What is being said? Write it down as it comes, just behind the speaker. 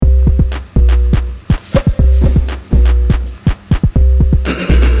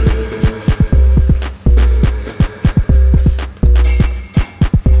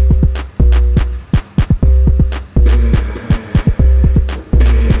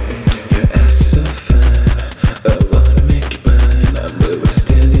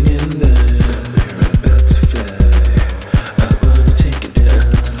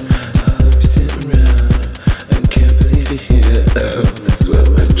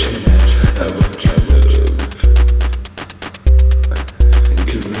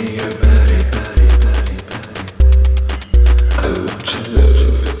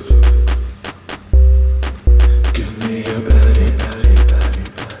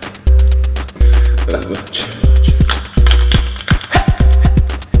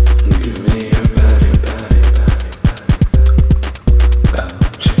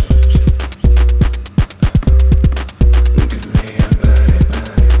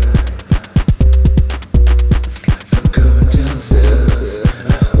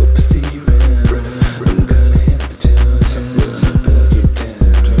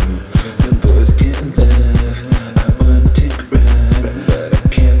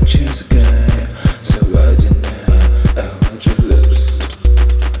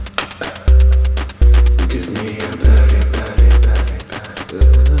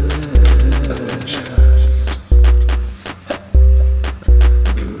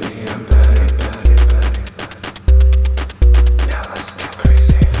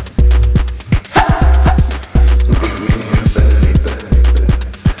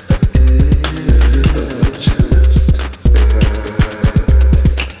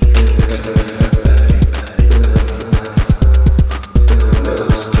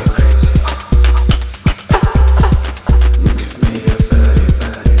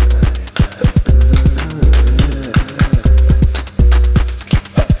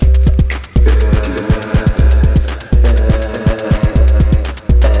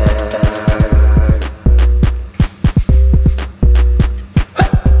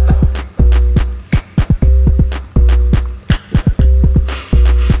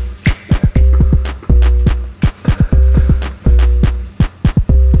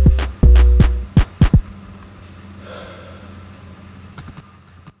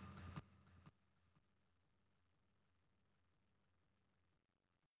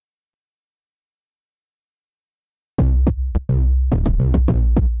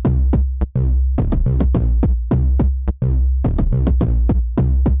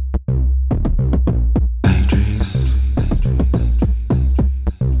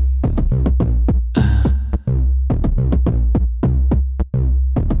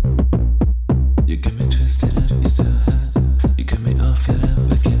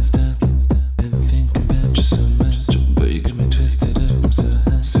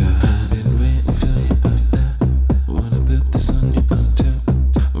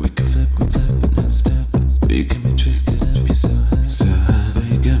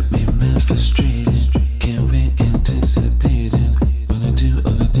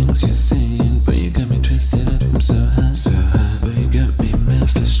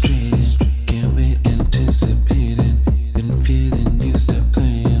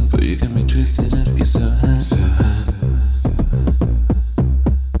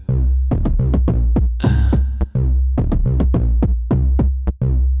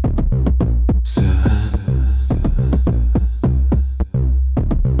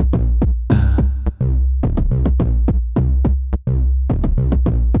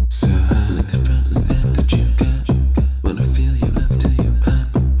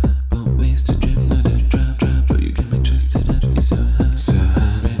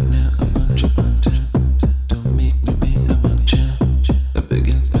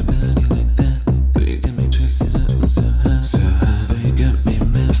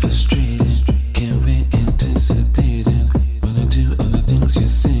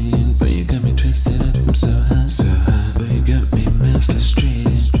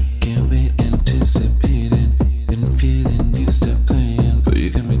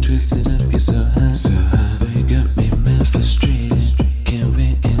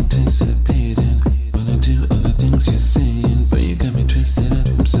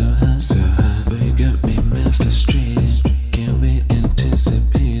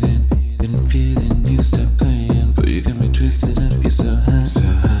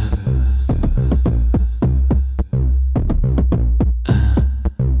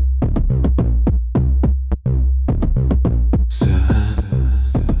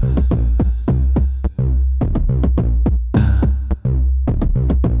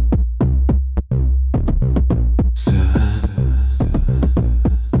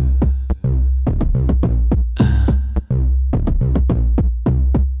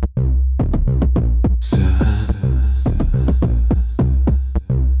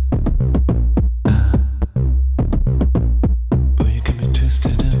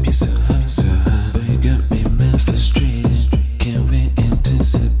twisted up, you're so high, so high. But you got me mad frustrated. Can't wait,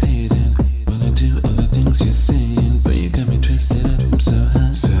 anticipating. Wanna do all the things you're saying, but you got me twisted up, I'm so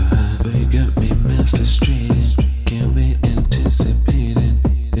high, so high. But you got me mad frustrated. Can't wait, anticipating.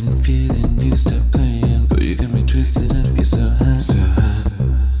 Been feeling you stop playing, but you got me twisted up, you're so high, so high.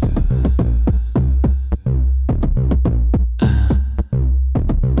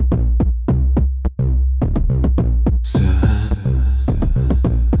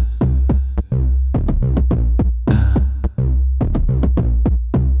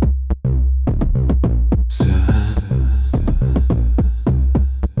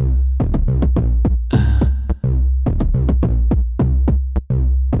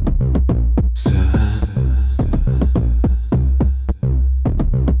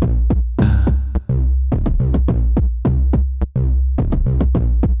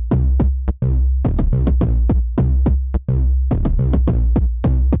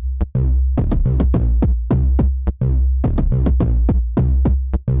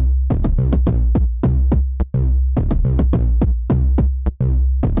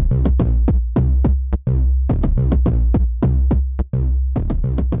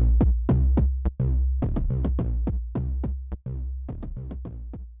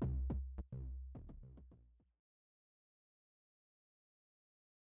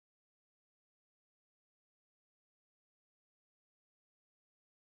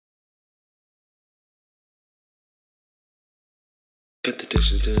 Got the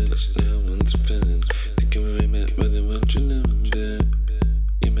dishes done, now I want some fun. Thinking when we met, more than want your number.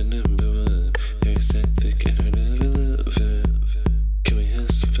 You're my number one. Hair stack thick and her never love her. Can we have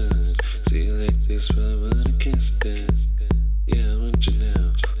some fun? See you like this, but I wanna kiss this. Yeah, I want you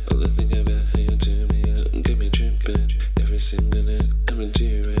now. All I think about how you turn me out and get me tripping. Every single night, I'ma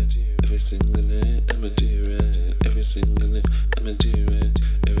do it. Every single night, I'ma do it. Every single night, I'ma do it.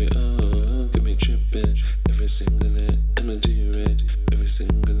 Get me tripping. Every single night, I'ma do it. Every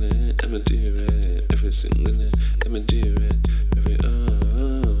single night, I'ma do it. Every single night, I'ma do it.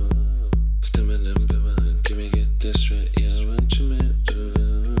 Still my number one. Can we get this right? Yeah, I want you, man.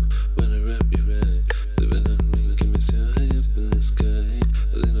 Wanna wrap you right. Living on me, get me so high up in the sky.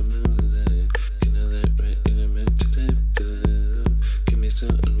 A little moonlight. Can I light right in a mental type to love? Give me so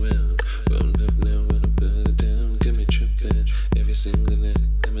unwound. Wound up now, wanna put it down. Get me tripping. Every single night,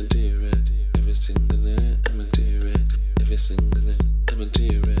 I'ma do it. Every single night, I'ma do it. Every single night, I'ma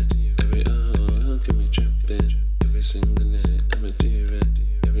do it. Get me tripping. Every single night, I'ma do it.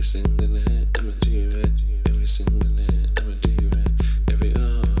 Every single night, I'ma do it. Every single night, I'ma do it. Give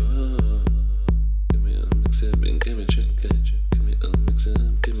me all mixed up and get me tripping. Give me all mixed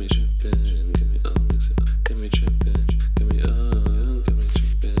up, get me tripping. Give me all mixed up, get me tripping. Give me all, get me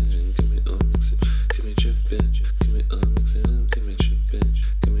tripping. Give me all mixed up, get me tripping. Give me all mixed up, get me tripping.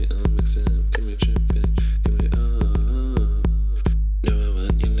 Give me all mixed up, get me tripping. Give me all. No, I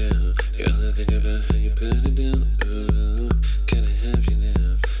want you now. You're all I think about how you put it down. Ooh, can I have you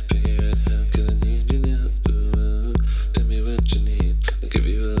now? Figure out how, 'cause I need you now. Ooh, tell me what you need. I'll give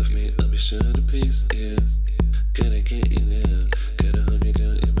you all of me. I'll be sure to please you. Gotta get you now. Gotta hold you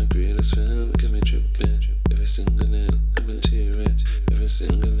down. You're my greatest fan. Get me tripping. Every single night, I'ma do it. Every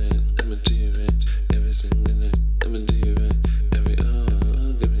single night, I'ma do it. Every single night, I'ma do it.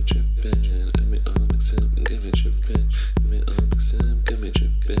 Get me tripping. Get me all mixed up and get me tripping. Get me all mixed up, get me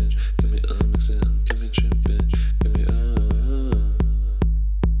tripping. Get me all mixed up, get me tripping. Get me all.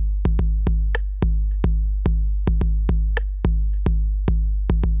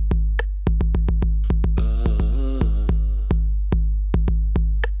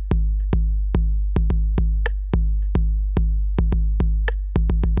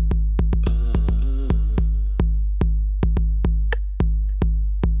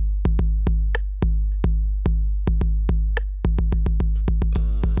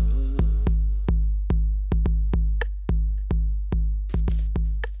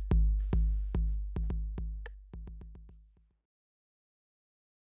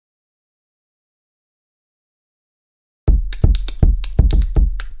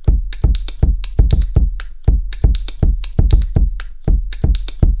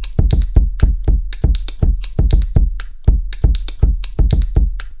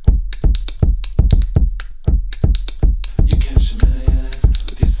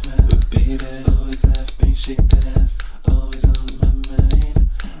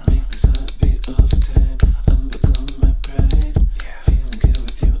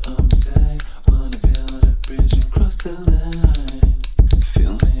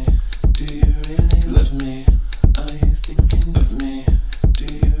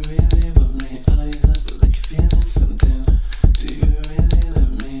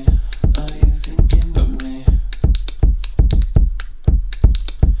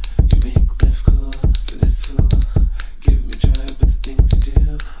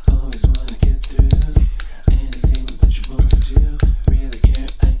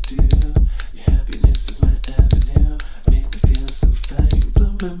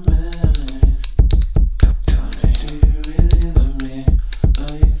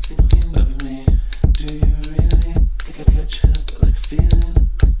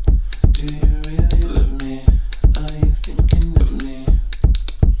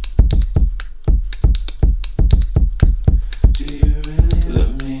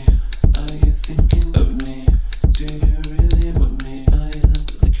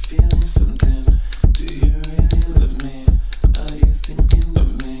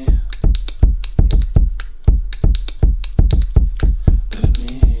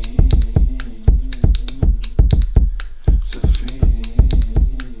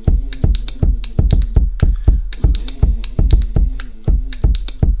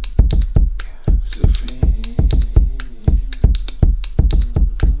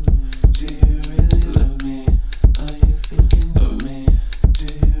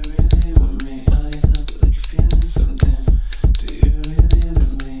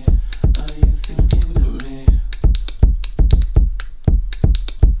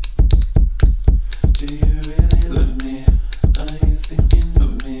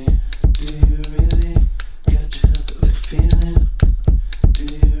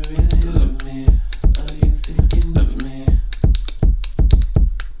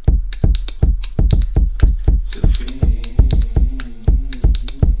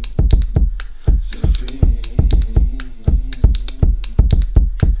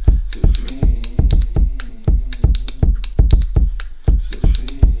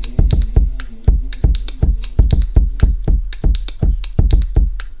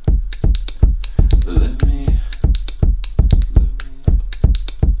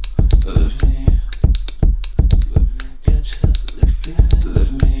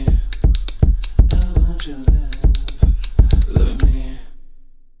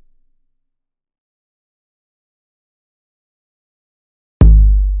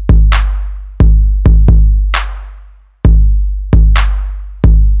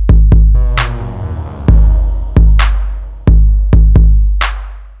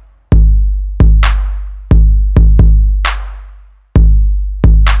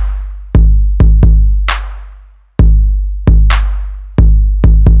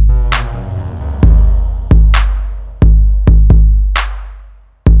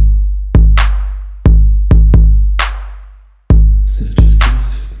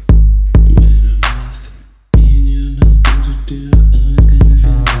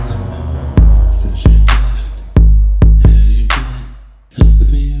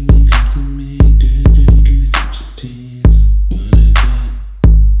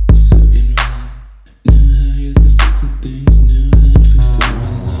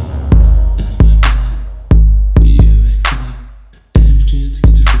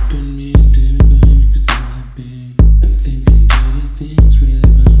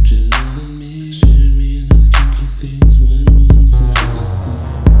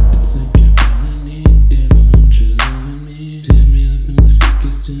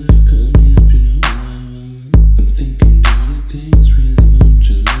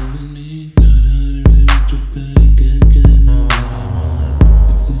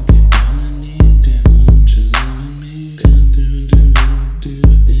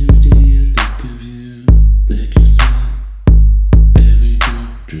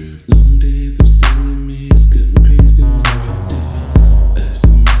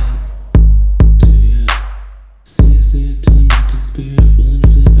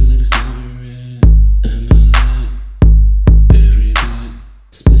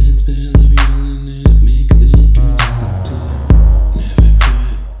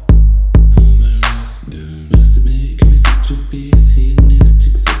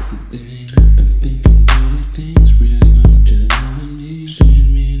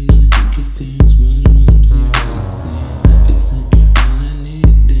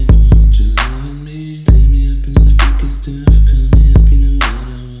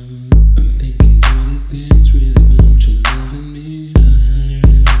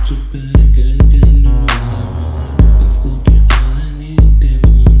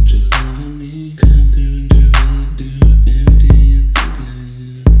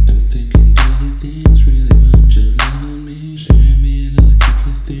 things really wrong, you loving me. Sharing me and all the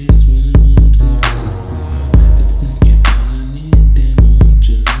kinky things, one wants a fantasy. It's like you're all I need, damn, I want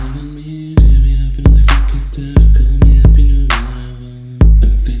you loving me. Tear me up and all the freaky stuff, call me up, you know what I want.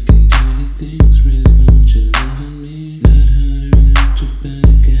 I'm thinking dirty things, really wrong, you loving me. Not hard to really want your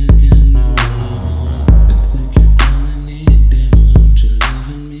body, can't know what I want. It's like you're all I need, damn, I want you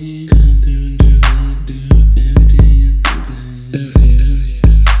loving me. Come through and do what I do, everything you think I am.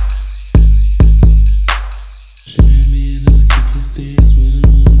 Share me and all the kinky things, one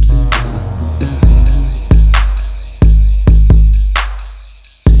wants a fantasy.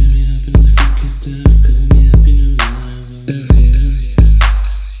 Tear me up and all the freaky stuff, call me up, you know what I want. Not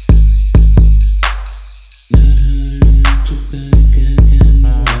hard to really want your body, can't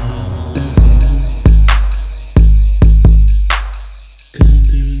know what I want. Come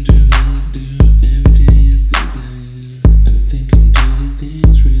through and do what I do, everything you think I am. I'm thinking dirty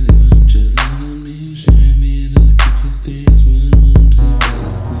things, really want you loving me. Share me and all the kinky things, one wants a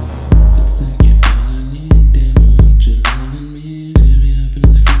fantasy. It's like you're all I need, damn, I want you loving me. Tear me up and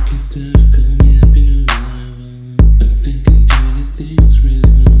all the freaky stuff, call me up, you know what I want. I'm thinking dirty things,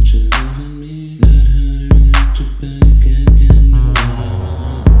 really want you loving me. Not hard to really want your body, can't know what I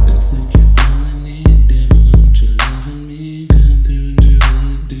want. It's like you're all I need, damn, I want you loving me. Come through and do what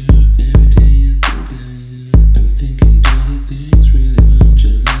I do, everything you think I am. I'm thinking dirty things, really want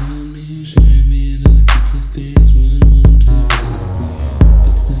you loving me. Share me and all the kinky things, one wants a fantasy.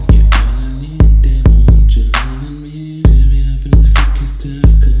 It's like you're all I need, damn, I want you loving me. Tear me up and all the freaky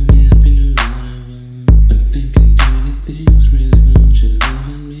stuff, call me up, you know what I want. I'm thinking dirty things, really want you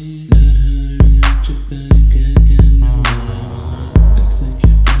loving me. Not hard to really want your body, can't know what I want. It's like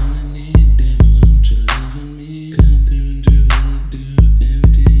you're all I need, damn, I want you loving me. Come through and do what I do,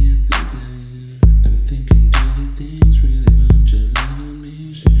 everything you think I am. I'm thinking dirty things, really want you loving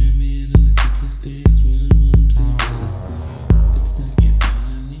me. Share me and all the kinky things, one wants a fantasy. It's like you're all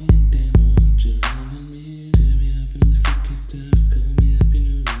I need, damn, I want you loving me. Tear me up and all the freaky stuff, call me up, you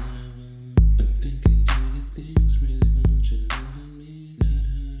know what I want. I'm thinking dirty things, really want you loving me. Not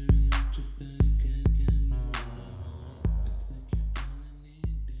hard to really want your body, can't know what I want. It's like you're all I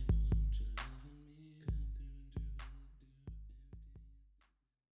need, damn, I want you loving me. Come through and do what I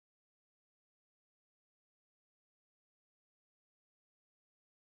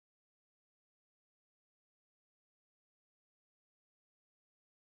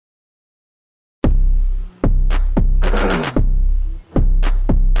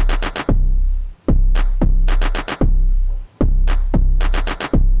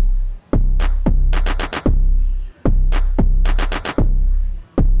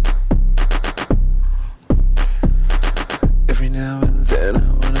do. Every now and then I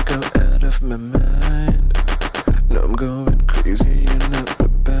wanna go out of my mind. No, I'm going crazy, you're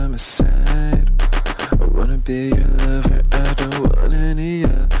not by my side. I wanna be your lover, I don't want any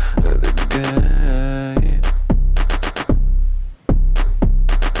other guy.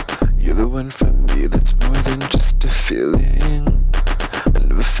 You're the one for me, that's more than just a feeling. I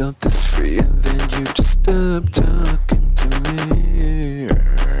never felt this free, and then you just stopped talking to me.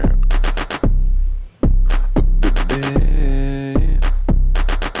 Baby,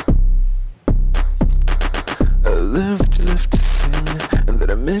 I love that you love to sing, and that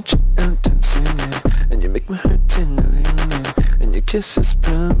I met you out dancing, and you make my heart tingling, and your kiss is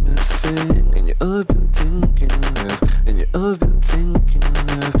promising, and you all been thinking of, and you all been thinking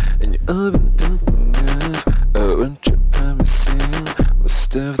of, and you all been thinking of. I want you promising,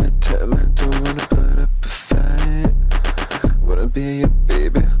 most of the time I don't wanna put up a fight. Wanna be your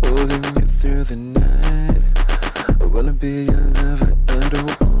baby, holding you through the night. I wanna be your lover, I don't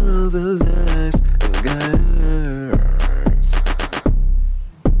want all the lies and guys.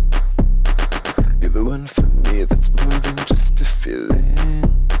 You're the one for me, that's more than just a feeling.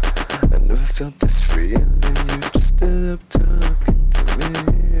 I never felt this free, and then you just stopped talking to me.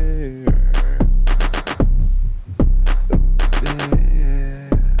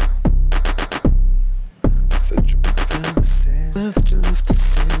 I thought you were promising, love that you love to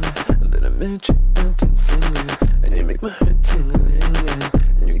sing, and then I met you out dancing, and you make my heart tingling,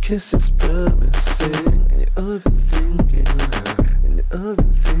 and your kiss is promising, and you all been thinking of, and you all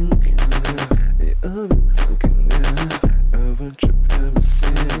been thinking of, and you all been thinking of. I want you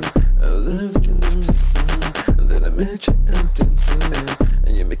promising, I love that you love to sing, and then I met you out dancing,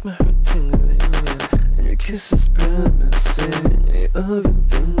 and you make my heart tingling, and your kiss is promising, and you all been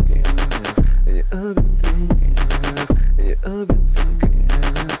thinking of, and you all been